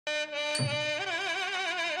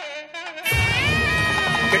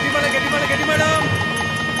கெட்டி மேடம்.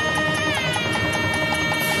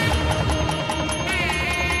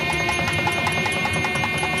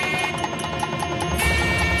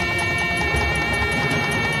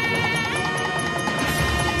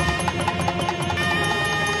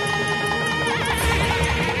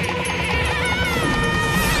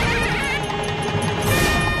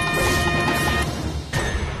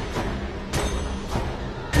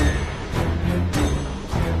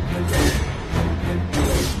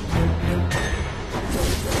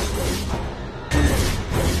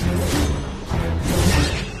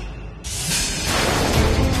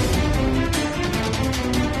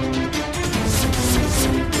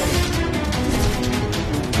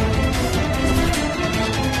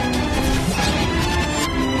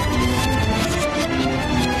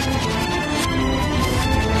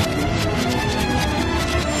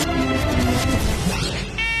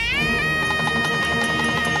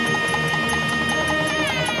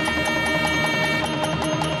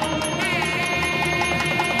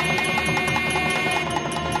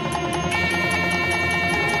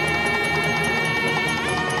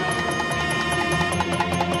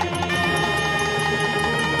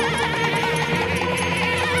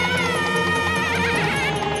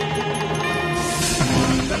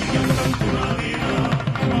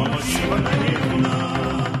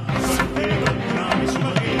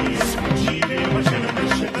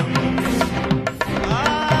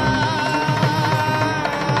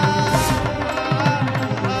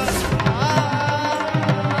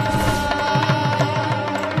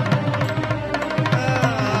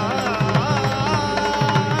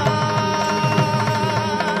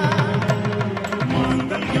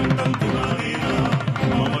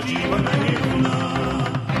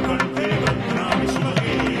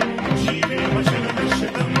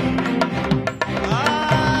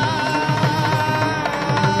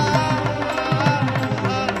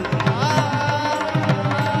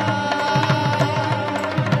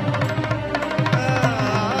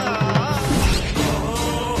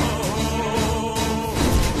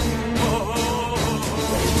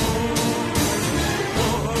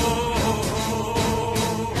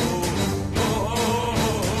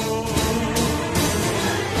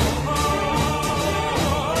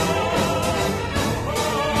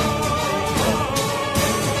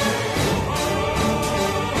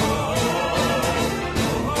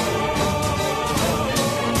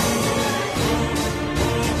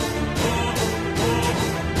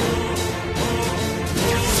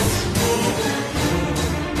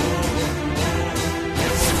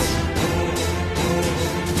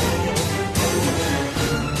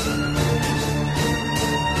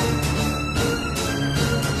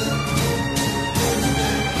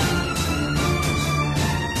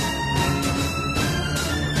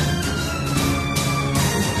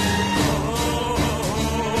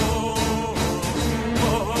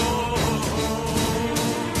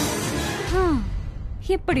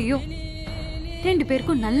 எப்படியோ ரெண்டு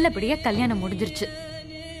பேருக்கும் நல்லபடியா கல்யாணம் முடிஞ்சிருச்சு.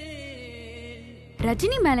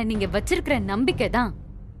 ரஜினி மேல நீங்க வச்சிருக்கிற நம்பிக்கை தான்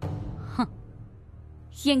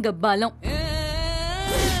எங்க பலம்.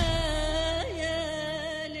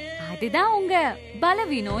 அதுதான் உங்க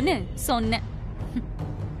பலவீனம்னு சொன்னேன்.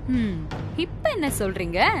 இப்ப என்ன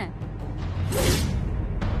சொல்றீங்க?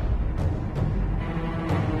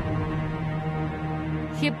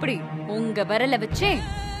 எப்படி உங்க விரல வச்சே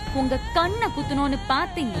உங்க கண்ணை குத்தணும்னு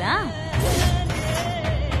பாத்தீங்களா?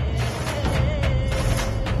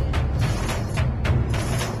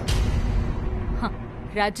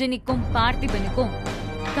 ரஜினிக்கும் பார்த்திபனுக்கும்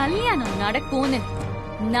கல்யாணம் நடக்கும்னு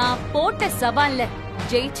நான் போட்ட சவால்ல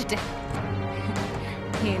ஜெயிச்சிட்டேன்.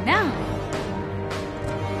 ஏன்னா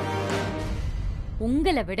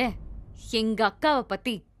உங்களை விட எங்க அக்காவை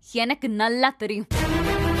பத்தி எனக்கு நல்லா தெரியும்.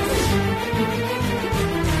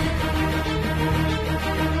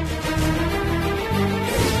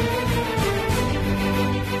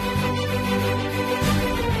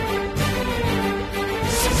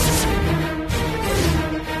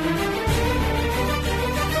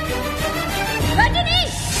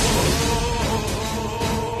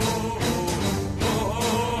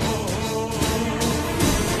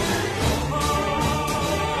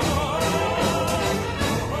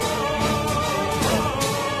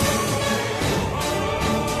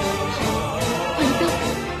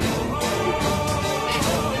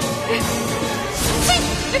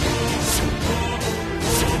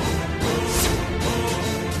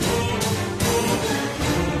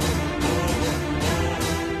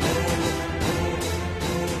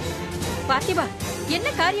 பார்த்திபா, என்ன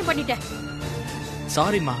காரியம் பண்ணிட்ட?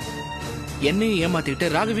 சாரிம்மா, என்னையும் ஏமாத்திட்டு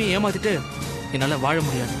ராகவியும் ஏமாத்திட்டு என்னால வாழ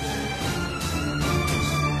முடியாது.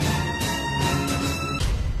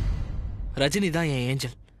 ரஜினி தான் என்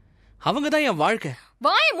ஏஞ்சல். அவங்க தான் என் வாழ்க்கை.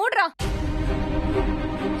 வாய மூடுறா.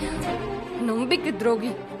 நம்பிக்கை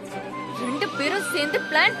துரோகி. 2 பேரும் சேர்ந்து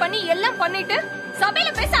பிளான் பண்ணி எல்லாம் பண்ணிட்டு சபையில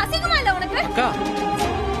பேச அசிங்கமா இல்ல உனக்கு? அக்கா,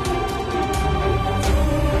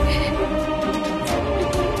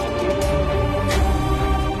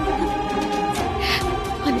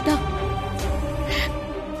 அனிதா,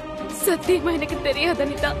 சத்தியமா எனக்கு தெரியாது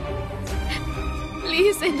அனிதா.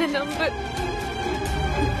 ப்ளீஸ் என்ன நம்பு.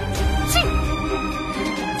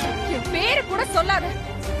 என் பேரு கூட சொல்லாத.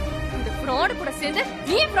 இந்த ஃப்ராட் கூட சேர்ந்து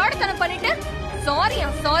நீ ஃப்ராட் தனம் பண்ணிட்டு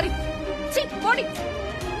சாரி. சீ போடி.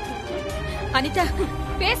 அனிதா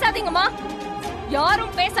பேசாதீங்கம்மா.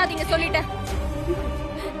 யாரும் பேசாதீங்க சொல்லிட்டேன்.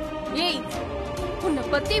 ஏய், உன்னை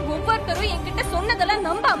பத்தி ஒவ்வொருத்தரும் என்கிட்ட சொன்னதெல்லாம்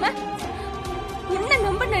நம்பாம உன்னை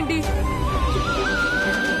நம்புனேன்டி.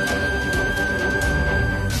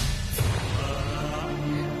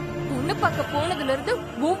 பொண்ணு பார்க்க போனதுல இருந்து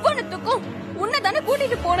ஒவ்வொன்னுத்துக்கும் உன்னைதானே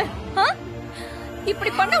கூட்டிட்டு போனேன். இப்படி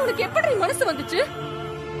பண்ண உனக்கு எப்படி மனசு வந்துச்சு?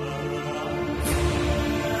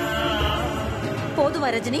 போதுமா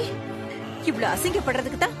ரஜினி? இவ்வளவு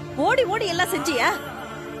அசிங்கப்படுறதுக்கு தான் ஓடி ஓடி எல்லாம் செஞ்சியா?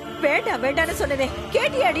 வேண்டாம் வேண்டான்னு சொன்னதே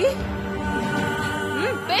கேட்டியாடி?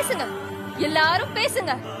 பேசுங்க, எல்லாரும்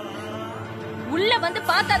பேசுங்க. உள்ள வந்து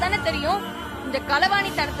பார்த்தா தானே தெரியும் இந்த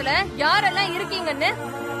களவாணி தனத்துல யாரெல்லாம் இருக்கீங்கன்னு.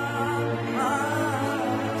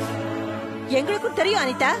 எங்களுக்கும் தெரியும்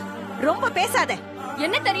அனிதா, ரொம்ப பேசாத.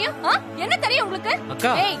 என்ன தெரியும்? என்ன தெரியும் உங்களுக்கு?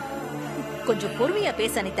 ஏய், கொஞ்சம் பொறுமையா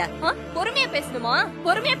பேச அனிதா. பொறுமையா பேசணுமா?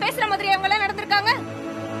 பொறுமையா பேசுற மாதிரி அவங்க எல்லாம் நடந்திருக்காங்க.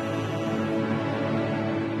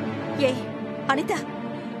 ஏய் அனிதா,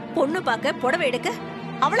 பொண்ணு பார்க்க புடவை எடுக்க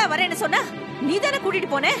அவளா வரேன்னு சொன்னா நீ தானே கூட்டிட்டு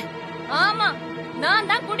போன? ஆமா, நான்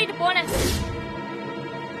தான் கூட்டிட்டு போனேன்.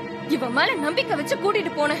 இவன் மேல நம்பிக்கை வச்சு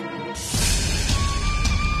கூட்டிட்டு போனேன்.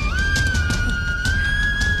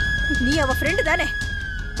 நீ அவ ஃப்ரெண்டு தானே?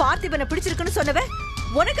 பார்த்திபனை பிடிச்சிருக்குன்னு சொன்னவ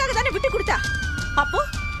உனக்காக தானே விட்டு கொடுத்தா. அப்போ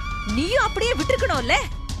நீயும் அப்படியே விட்டுருக்கணும்ல.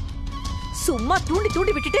 சும்மா தூண்டி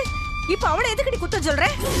தூண்டி விட்டுட்டு இப்ப அவளை எதுக்கு நீ குத்தம் சொல்ற?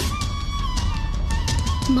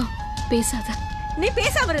 அம்மா பேசாத. நீ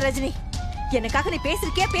பேசாம இரு ரஜினி. எனக்காக நீ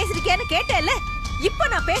பேசிருக்கியான்னு கேட்டேல்ல, இப்ப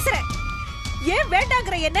நான் பேசுறேன். ஏன்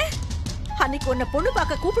வேண்டாங்கிற என்ன? அன்னைக்கு உன்னை பொண்ணு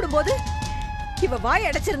பார்க்க கூப்பிடும் போது இவ வாய்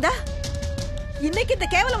அடைச்சிருந்தா இன்னைக்கு இந்த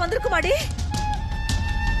கேவலம் வந்திருக்குமாடி?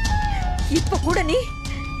 இப்ப கூட நீ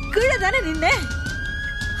கீழே தானே நின்ன.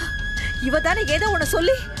 இவ தானே ஏதோ உன்னை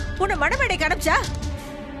சொல்லி உன்னை மனமேடைக்கு அனுப்பிச்சா.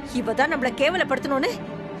 இவ தான் நம்மள கேவலப்படுத்தணும்னு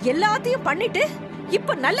எல்லாத்தையும் பண்ணிட்டு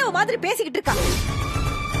இப்ப நல்லவ மாதிரி பேசிக்கிட்டு இருக்கா.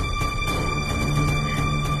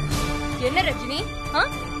 என்ன ரஜினி,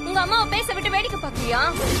 உங்க அம்மாவை பேச விட்டு வேடிக்கை பாக்குறியா?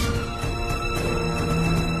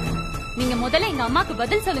 நீங்க முதல்ல எங்க அம்மாக்கு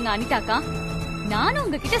பதில் சொல்லுங்க அனிதாக்கா. நானும்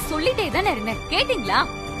உங்ககிட்ட சொல்லிட்டே தானே இருந்தேன், கேட்டீங்களா?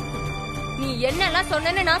 நீ என்னெல்லாம்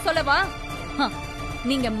சொன்னேன்னு நான் சொல்லவா?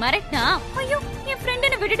 நீங்க மிரட்டினா ஐயோ என்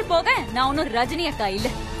ஃப்ரெண்டனை விட்டுட்டு போக நான் ஒன்னும் ரஜினி அக்கா இல்ல.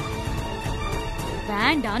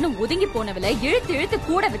 வேண்டான்னு ஒதுங்கி போனவளை இழுத்து இழுத்து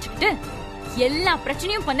கூட வச்சுக்கிட்டு எல்லா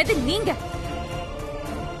பிரச்சனையும் பண்ணது நீங்க.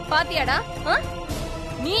 பாத்தியாடா,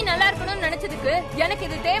 நீ நல்லா இருக்கணும்னு நினைச்சதுக்கு எனக்கு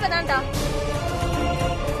இது தேவைதான்டா.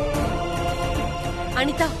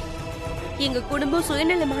 அனிதா, எங்க குடும்பம்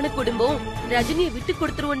சுயநலமான குடும்பம், ரஜினியை விட்டு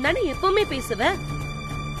கொடுத்துருவோம் தானே எப்பவுமே பேசுவ.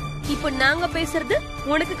 இப்ப நாங்க பேசுறது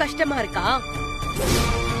உனக்கு கஷ்டமா இருக்கா?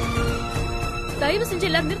 தயவு செஞ்சு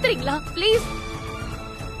எல்லாரும் நிறுத்துறீங்களா பிளீஸ்?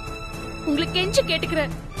 உங்களுக்கு கெஞ்சி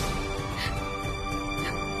கேட்டுக்கிறேன்.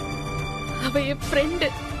 அவ என் ஃப்ரெண்டு.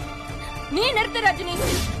 நீ நிறுத்து ரஜினி.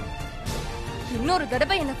 இன்னொரு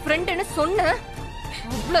தடவை என்ன ஃப்ரெண்டுன்னு சொன்ன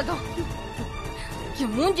அவ்வளவுதான்.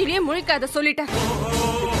 என் மூஞ்சிலேயே முழிக்காத சொல்லிட்டேன்.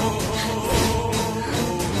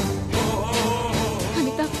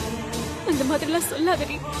 அனிதா, அந்த மாதிரி எல்லாம்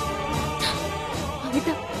சொல்லாதடி.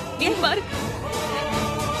 அனிதா, ஏன் பாரு.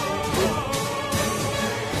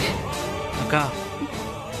 அக்கா,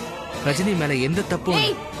 ரஜினி மேல எந்த தப்பும்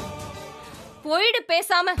போயிடு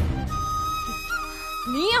பேசாம.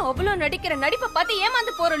 நீ அவ்வளவு நடிக்கிற நடிப்பை பார்த்து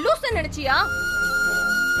ஏமாந்து போற லூஸ் நினைச்சியா?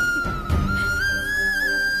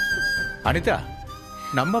 அனிதா,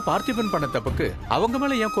 நம்ம பார்த்திபன் பண்ண தப்புக்கு அவங்க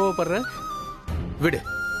மேல ஏன் கோவப்படுற? விடு,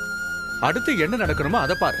 அடுத்து என்ன நடக்கணுமோ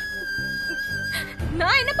அதை பாரு.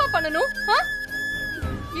 நான் என்னப்பா பண்ணணும்?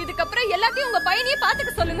 இதுக்கப்புறம் எல்லாத்தையும் உங்க பையனையே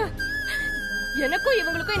பாத்துக்க சொல்லுங்க. எனக்கும்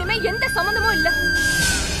இவங்களுக்கும் இனிமே எந்த சம்பந்தமும் இல்ல.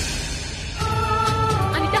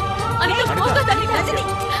 அனிதா, அனிதா போகாத அனிதா. ரஜினி,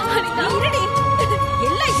 அனிதா இருடி.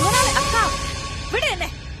 எல்லாம் இவனால. அக்கா விடு என்ன.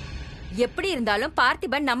 எப்படி இருந்தாலும்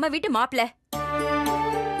பார்த்திபன் நம்ம வீட்டு மாப்பிள்ள.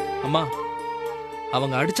 அம்மா,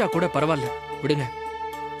 அவங்க அடிச்சா கூட பரவாயில்ல, விடுங்க.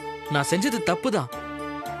 நான் செஞ்சது தப்புதான்.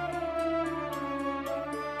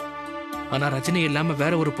 ஆனா ரஜினி இல்லாம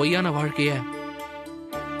வேற ஒரு பொய்யான வாழ்க்கைய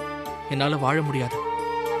என்னால வாழ முடியாது.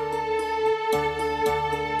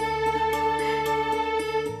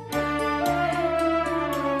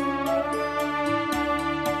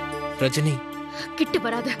 ரஜினி, கிட்ட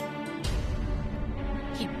வராத.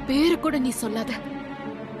 என் பேரு கூட நீ சொல்லாத.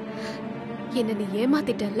 என்ன நீ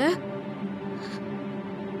ஏமாத்திட்டல்ல?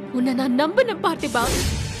 உன்னை நான் நம்பின பார்த்திபா,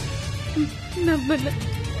 நம்பின.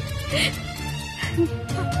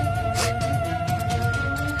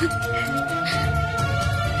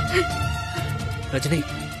 ரஜினி,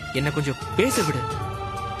 என்ன கொஞ்சம் பேச விடு.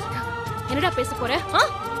 என்னடா பேச போற?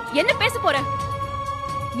 என்ன பேச போற?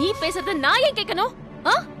 நீ பேசுறத நான் ஏன் கேட்கணும்?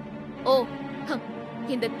 ஓ,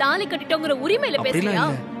 இந்த தாலி கட்டிட்டோங்கிற உரிமையில பேசுறியா?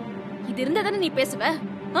 இது இருந்தா தானே நீ பேசுவ.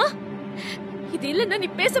 இது இல்லன்னா நீ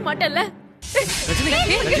பேச மாட்டல்ல. ரஜினி,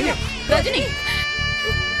 ரஜினி, ரஜினி,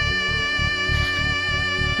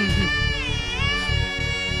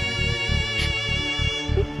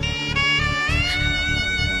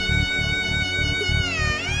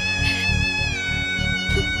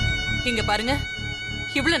 இங்க பாருங்க,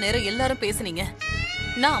 இவ்வளவு நேரம் எல்லாரும் பேசுனீங்க,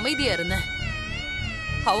 நான் அமைதியா இருந்தேன்.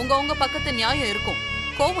 அவங்க பக்கத்து நியாயம் இருக்கும்,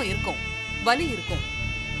 கோபம் இருக்கும், வலி இருக்கும்,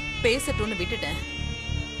 பேசட்டும்னு விட்டுட்டேன்.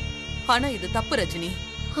 ஆனா இது தப்பு ரஜினி.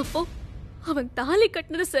 அப்போ அவன் தாலி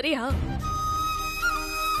கட்டினது சரியா?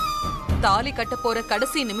 தாலி கட்ட போற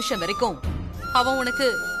கடைசி நிமிஷம் வரைக்கும் அவன் உனக்கு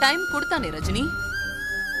டைம் கொடுத்தானே ரஜினி,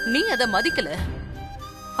 நீ அத மதிக்கல.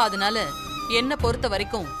 அதனால என்ன பொறுத்த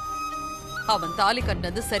வரைக்கும் அவன் தாலி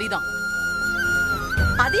கட்டினது சரிதான்.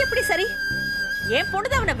 அது எப்படி சரி? என்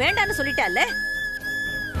பொண்ணுதான் அவனை வேண்டான்னு சொல்லிட்டால,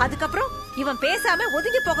 அதுக்கப்புறம் இவன் பேசாம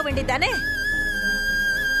ஒதுங்கி போக வேண்டியதானே?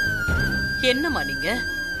 என்னம்மா நீங்க?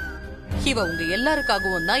 இவ உங்க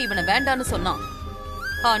எல்லாருக்காகவும் தான் இவனை வேண்டான்னு சொன்னான்.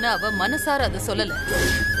 ஆனா அவ மனசார அதை சொல்லல.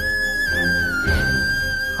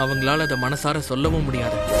 அவங்களால அதை மனசார சொல்லவும்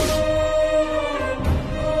முடியாது.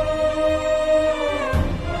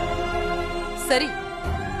 சரி,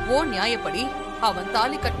 ஓ நியாயப்படி அவன்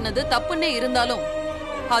தாலி கட்டினது தப்புன்னே இருந்தாலும்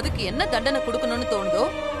அதுக்கு என்ன தண்டனை கொடுக்கணும்னு தோணுதோ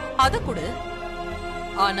அத கொடு.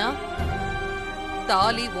 ஆனா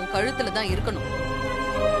தாலி உன் கழுத்துல தான் இருக்கணும்.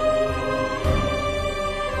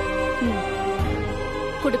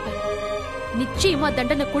 கொடுப்பேன், நிச்சயமா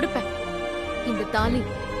தண்டனை கொடுப்பேன். இந்த தாலி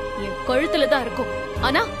என் கழுத்துல தான் இருக்கும்.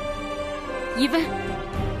 ஆனா இவன்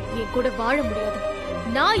என் கூட வாழ முடியாது.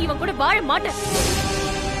 நான் இவன் கூட வாழ மாட்டேன்.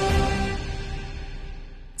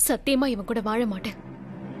 சத்தியமா இவன் கூட வாழ மாட்டேன்.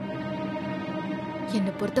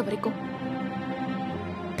 என்னை பொறுத்த வரைக்கும்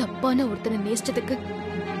தப்பான ஒருத்தனை நேசிச்சதுக்கு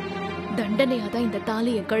தண்டனையாதான் இந்த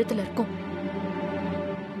தாலி என் கழுத்துல இருக்கும்.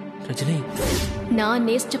 ரஜினி, நான்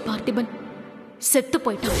நேசிச்ச பார்த்திபன் செத்து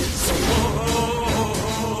போயிட்டான்.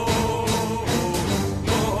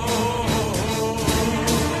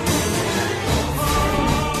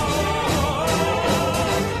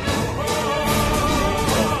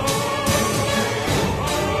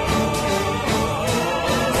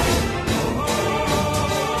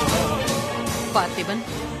 பார்த்திபன்,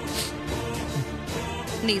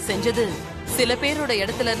 நீ செஞ்சது சில பேரோட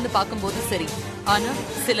இடத்துல இருந்து பார்க்கும்போது சரி, ஆனா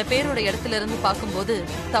சில பேரோட இடத்துல இருந்து பார்க்கும்போது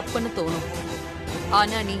தப்புன்னு தோணும்.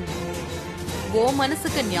 ஆனா நீ ஓ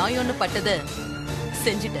மனசுக்கு நியாயம்னு பட்டத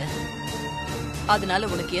செஞ்சிட்ட. அதனால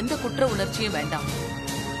உனக்கு எந்த குற்ற உணர்ச்சியும் வேண்டாம்.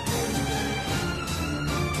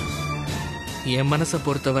 என் மனசை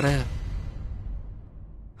பொறுத்தவரை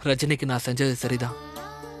ரஜினிக்கு நான் செஞ்சது சரிதான்.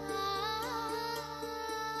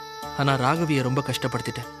 ஆனா ராகவிய ரொம்ப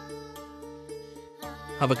கஷ்டப்படுத்திட்டேன்.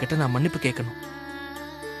 அவகிட்ட நான் மன்னிப்பு கேட்கணும்.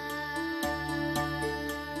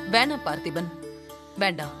 வேணாம் பார்த்திபன்,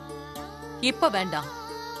 வேண்டாம், இப்ப வேண்டாம்.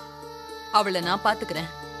 அவளை நான்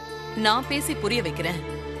பாத்துக்கிறேன், நான் பேசி புரிய வைக்கிறேன்.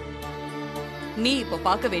 நீ இப்ப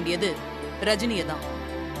பார்க்க வேண்டியது ரஜினியை தான்.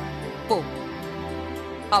 போ,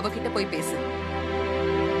 அவகிட்ட போய் பேசு.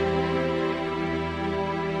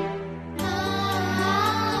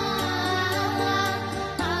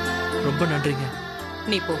 ரொம்ப நன்றிங்க.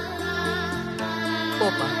 நீ போ,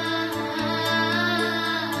 போப்பா.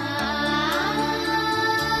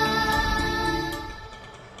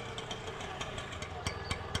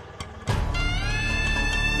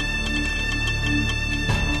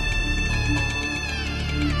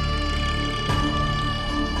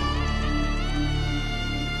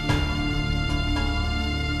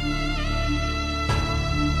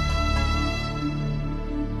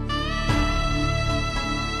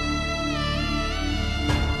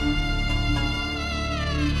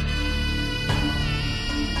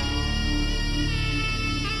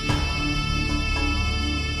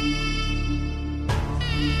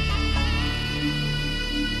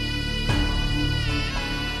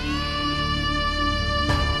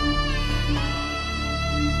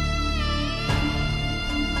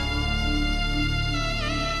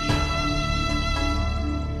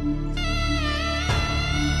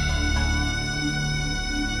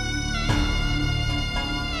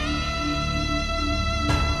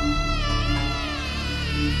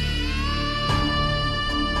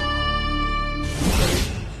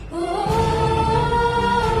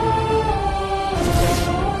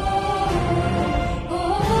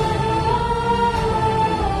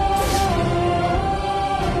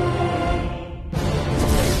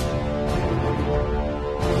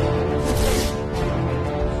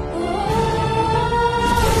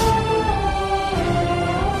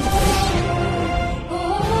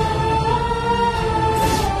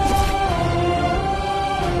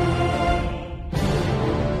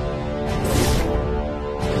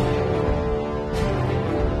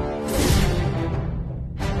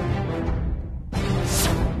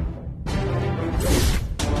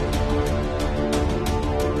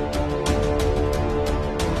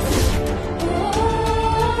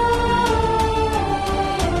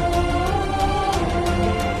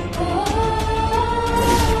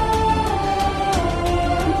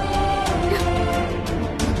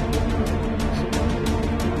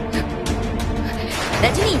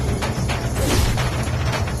 ரஜினி,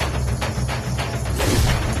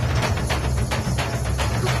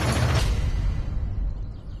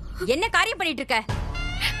 என்ன காரியம் பண்ணிட்டு இருக்க?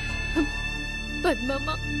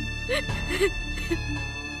 பத்மாமா,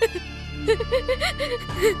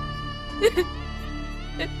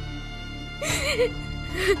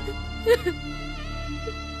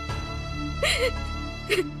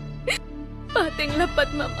 பாத்தீங்களா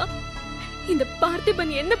பத்மாமா, இந்த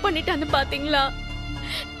பார்த்திபன் என்ன பண்ணிட்டான்னு பாத்தீங்களா?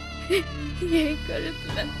 என்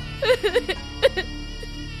கழுத்துல.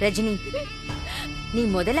 ரஜினி, நீ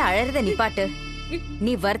முதல்ல அழறத நிப்பாட்டு.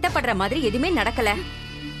 நீ வருத்தப்படுற மாதிரி எதுவுமே நடக்கல.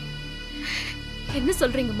 என்ன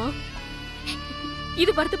சொல்றீங்கம்மா?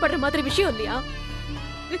 இது வருத்தப்படுற மாதிரி விஷயம் இல்லையா?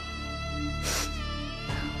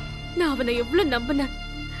 நான் அவனை எவ்வளவு நம்பினேன்.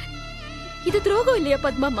 இது துரோகம் இல்லையா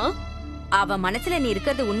பத்மாமா? அவன் மனசுல நீ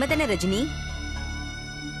இருக்கிறது உண்மைதானே ரஜினி?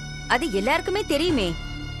 அது எல்லாருக்குமே தெரியுமே.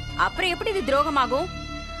 அப்புறம் எப்படி இது துரோகமாகும்?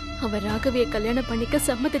 அவன் ராகவிய கல்யாணம் பண்ணிக்க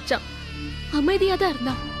சம்மதிச்சான். அமைதியா தான்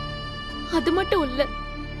இருந்தான். அது மட்டும் இல்ல,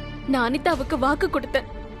 நான் அனிதாவுக்கு வாக்கு கொடுத்தேன்.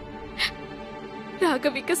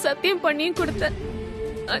 ராகவிக்கு சத்தியம் பண்ணியும் கொடுத்தேன்.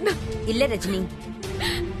 ஆனா இல்ல ரஜினி,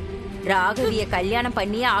 ராகவிய கல்யாணம்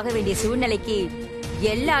பண்ணியே ஆக வேண்டிய சூழ்நிலைக்கு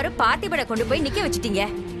எல்லாரும் பார்த்திபனை கொண்டு போய் நிக்க வச்சிட்டீங்க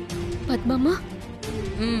பத்மாமா.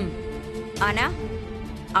 ஆனா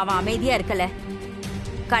அவன் அமைதியா இருக்கல.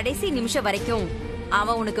 கடைசி நிமிஷம் வரைக்கும்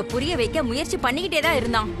அவன் உனக்கு புரிய வைக்க முயற்சி பண்ணிக்கிட்டே தான்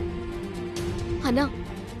இருந்தான். ஆனா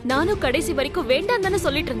நானும் கடைசி வரைக்கும் வேண்டாம் தானே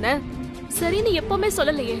சொல்லிட்டு இருந்தேன். சரின்னு எப்பவுமே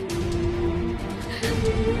சொல்லலையே.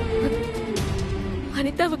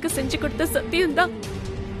 அனிதாவுக்கு செஞ்சு கொடுத்த சத்தியம் தான்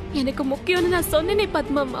எனக்கு முக்கியம்னு நான் சொன்னேனே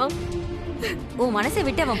பத்மாமா. உன் மனசை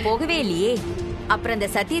விட்டு அவன் போகவே இல்லையே. அப்புறம் அந்த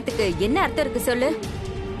சத்தியத்துக்கு என்ன அர்த்தம் இருக்கு சொல்லு?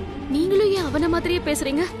 நீங்களும் ஏன் அவன மாதிரியே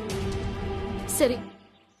பேசுறீங்க? சரி,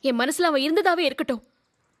 என் மனசுல அவன் இருந்ததாவே இருக்கட்டும்.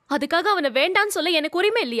 அதுக்காக அவனை வேண்டான்னு சொல்ல எனக்கு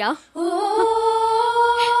உரிமை இல்லையா?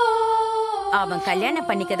 அவன் கல்யாணம்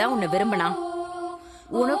பண்ணிக்கதான் உன்னை விரும்பினான்.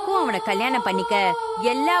 உனக்கும் அவனை கல்யாணம் பண்ணிக்க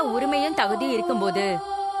எல்லா உரிமையும் தகுதியும் இருக்கும்போது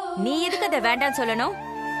நீ எதுக்கு அதை வேண்டான்னு சொல்லணும்?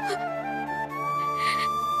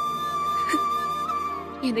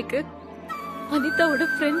 எனக்கு அனிதாவோட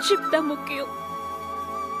ஃப்ரெண்ட்ஷிப் தான் முக்கியம்.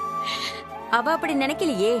 அவ அப்படி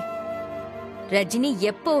நினைக்கலையே. ரஜினி,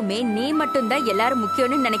 எப்பவுமே நீ மட்டும்தான் எல்லாரும்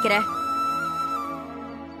முக்கியம்னு நினைக்கிற.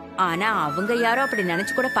 ஆனா அவங்க யாரும் அப்படி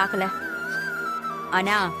நினைச்சு கூட பாக்கல.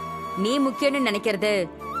 ஆனா நீ முக்கியம்னு நினைக்கிறது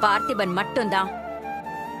பார்த்திபன் மட்டும்தான்.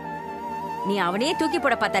 நீ அவனையே தூக்கி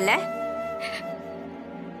போட பார்த்தல.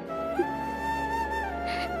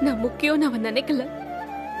 நான் முக்கியம்னு அவன் நினைக்கல.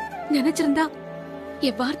 நினைச்சிருந்தா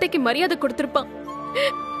என் வார்த்தைக்கு மரியாதை கொடுத்திருப்பான்.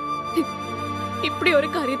 இப்படி ஒரு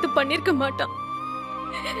காரியத்தை பண்ணிருக்க மாட்டான்.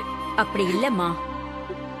 அப்படி இல்லம்மா.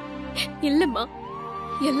 இல்லம்மா,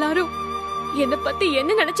 எல்லாரும் என்ன பத்தி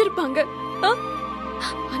என்ன நினைச்சிருப்பாங்க?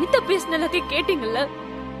 அனிதா பேசின எல்லாத்தையும் கேட்டீங்கல்ல.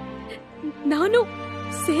 நானும்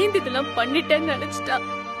சேர்ந்து இதெல்லாம் பண்ணிட்டேன்னு நினைச்சிட்டா.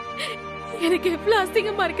 எனக்கு எவ்வளவு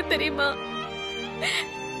அசிங்கமா இருக்கு தெரியுமா?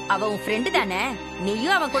 அவ உன் ஃப்ரெண்டு தானே.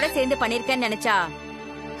 நீயும் அவன் கூட சேர்ந்து பண்ணிருக்கன்னு நினைச்சா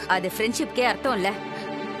அது ஃப்ரெண்ட்ஷிப்கே அர்த்தம் இல்ல.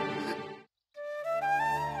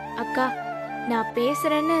 அக்கா, நான்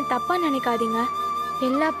பேசுறேன்னு தப்பா நினைக்காதீங்க.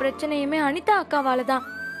 எல்லா பிரச்சனையுமே அனிதா அக்காவால தான்.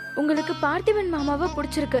 உங்களுக்கு பார்த்திபன் மாமாவை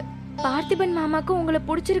பிடிச்சிருக்கு. பார்த்திபன் மாமாக்கு உங்களை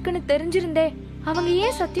பிடிச்சிருக்குன்னு தெரிஞ்சிருந்தே அவங்க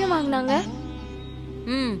ஏன் சத்தியம் வாங்கினாங்க?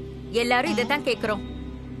 எல்லாரும் இதத்தான் கேக்குறோம்.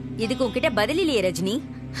 இதுக்கு உன்கிட்ட பதில் இல்லையே ரஜினி.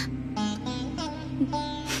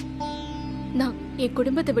 நான் என்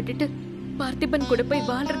குடும்பத்தை விட்டுட்டு பார்த்திபன் கூட போய்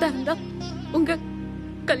வாழ்றதா இருந்தா உங்க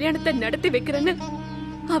கல்யாணத்தை நடத்தி வைக்கிறேன்னு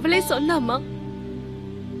அவளே சொன்னாமா.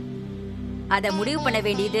 அத முடிவு பண்ண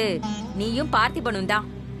வேண்டியது நீயும் பார்த்திபனும் தான்.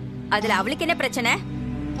 அதுல அவளுக்கு என்ன பிரச்சனை?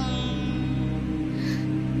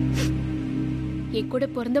 என் கூட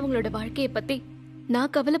பிறந்தவங்களோட வாழ்க்கைய பத்தி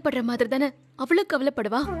நான் கவலைப்படுற மாதிரி தானே அவளும்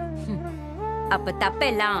கவலைப்படுவா. அப்ப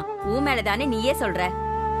தப்பெல்லாம் உன் மேலதானே நீயே சொல்ற.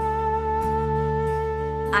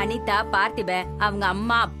 அனிதா, பார்த்திபன், அவங்க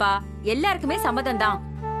அம்மா அப்பா எல்லாருக்குமே சம்மதம் தான்.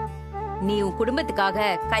 நீ உன்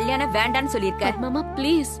குடும்பத்துக்காக கல்யாணம் வேண்டான்னு சொல்லிருக்க. மாமா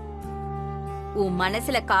ப்ளீஸ். உன்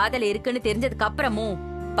மனசுல காதல் இருக்குன்னு தெரிஞ்சதுக்கு அப்புறமும்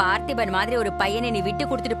பார்த்திபன் மாதிரி ஒரு பையனை நீ விட்டு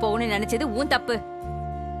கொடுத்துட்டு போகணும்னு நினைச்சது உன் தப்பு.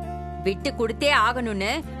 விட்டு கொடுத்தே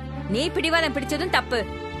ஆகணும்னு நீ பிடிவாதம் பிடிச்சதும் தப்பு.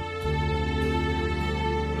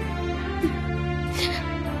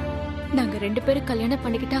 நாங்க 2 பேரும் கல்யாணம்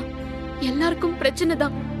பண்ணிக்கிட்டா எல்லாருக்கும் பிரச்சனை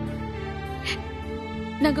தான்.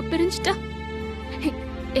 நாங்க பிரிஞ்சுட்டா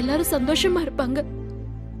எல்லாரும் சந்தோஷமா இருப்பாங்க.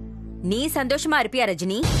 நீ சந்தோஷமா இருப்பியா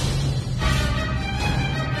ரஜினி?